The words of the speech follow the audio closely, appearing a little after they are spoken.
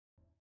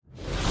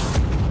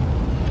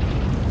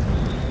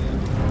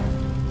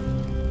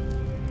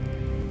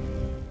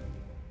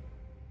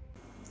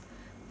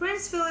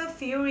Prince Philip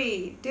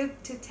fury,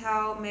 Duke to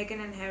tell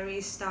Meghan and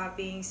Harry stop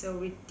being so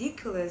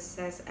ridiculous,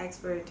 says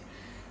expert.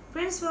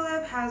 Prince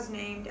Philip has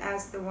named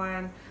as the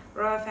one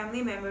royal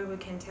family member who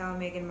can tell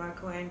Meghan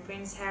Markle and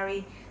Prince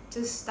Harry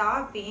to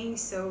stop being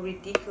so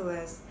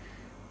ridiculous.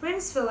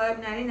 Prince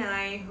Philip,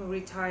 99, who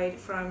retired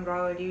from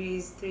royal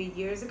duties 3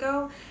 years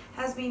ago,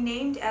 has been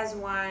named as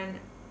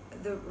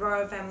the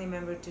royal family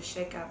member to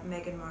shake up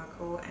Meghan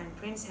Markle and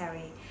Prince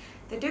Harry.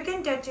 The Duke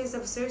and Duchess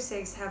of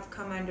Sussex have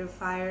come under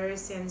fire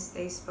since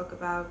they spoke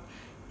about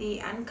the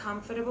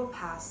uncomfortable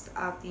past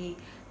of the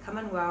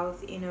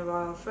Commonwealth in a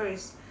royal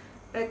first.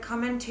 But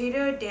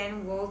commentator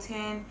Dan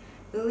Walton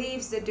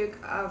believes the Duke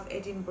of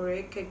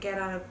Edinburgh could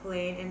get on a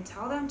plane and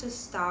tell them to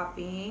stop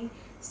being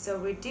so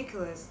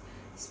ridiculous.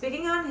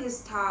 Speaking on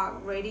his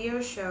talk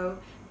radio show,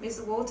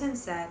 Ms. Walton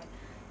said,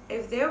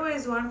 "If there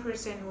was one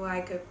person who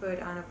I could put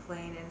on a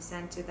plane and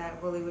send to that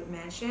Hollywood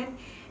mansion,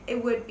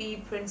 it would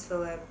be Prince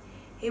Philip.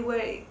 He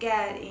would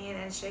get in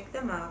and shake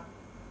them up.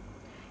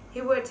 He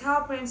would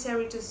tell Prince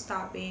Harry to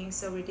stop being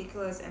so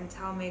ridiculous and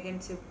tell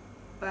Meghan to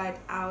butt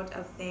out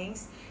of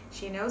things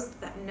she knows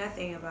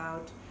nothing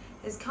about."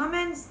 His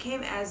comments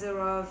came as a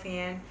royal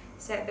fan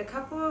said the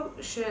couple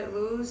should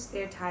lose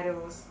their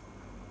titles.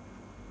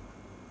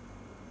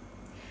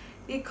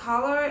 The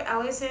caller,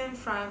 Alison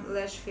from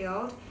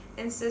Lichfield,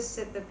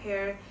 insisted the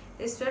pair,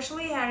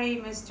 especially Harry,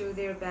 must do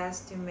their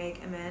best to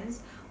make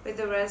amends with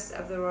the rest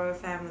of the royal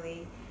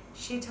family.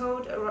 She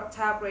told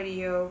Top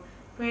Radio,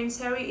 "Prince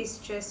Harry is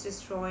just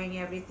destroying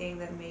everything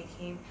that made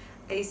him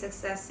a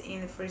success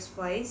in the first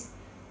place.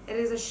 It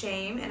is a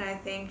shame, and I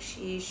think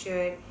she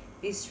should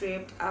be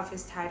stripped of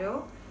his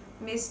title."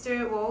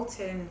 Mr.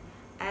 Walton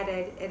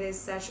added, "It is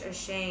such a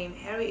shame.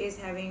 Harry is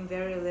having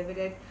very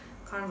limited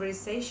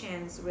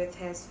conversations with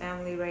his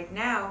family right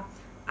now,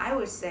 I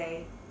would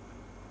say.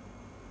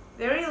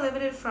 Very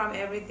limited from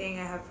everything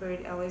I have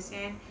heard,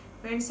 Alison.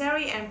 Prince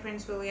Harry and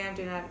Prince William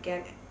do not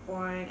get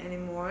born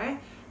anymore,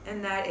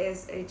 and that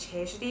is a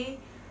tragedy.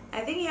 I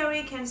think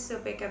Harry can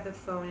still pick up the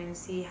phone and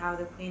see how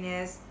the Queen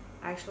is.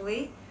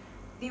 Actually,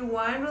 the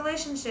one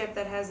relationship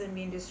that hasn't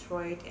been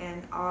destroyed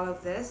in all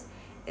of this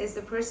is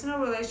the personal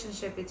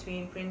relationship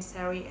between Prince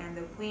Harry and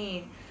the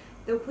Queen.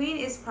 The Queen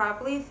is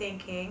probably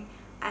thinking,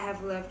 I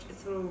have lived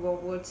through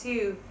World War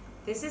II.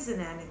 This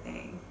isn't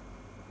anything."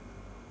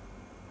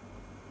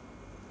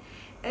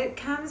 It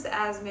comes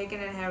as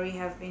Meghan and Harry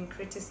have been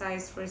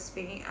criticized for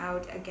speaking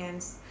out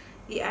against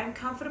the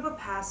uncomfortable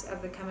past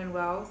of the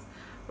Commonwealth.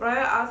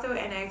 Royal author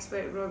and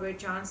expert Robert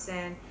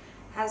Johnson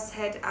has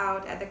hit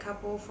out at the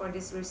couple for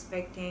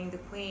disrespecting the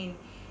Queen.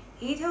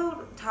 He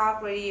told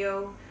Talk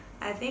Radio,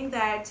 "I think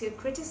that to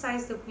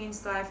criticize the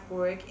Queen's life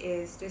work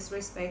is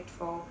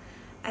disrespectful.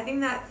 I think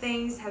that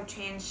things have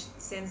changed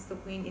since the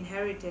Queen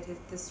inherited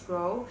this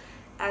role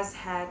as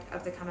head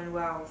of the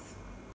Commonwealth."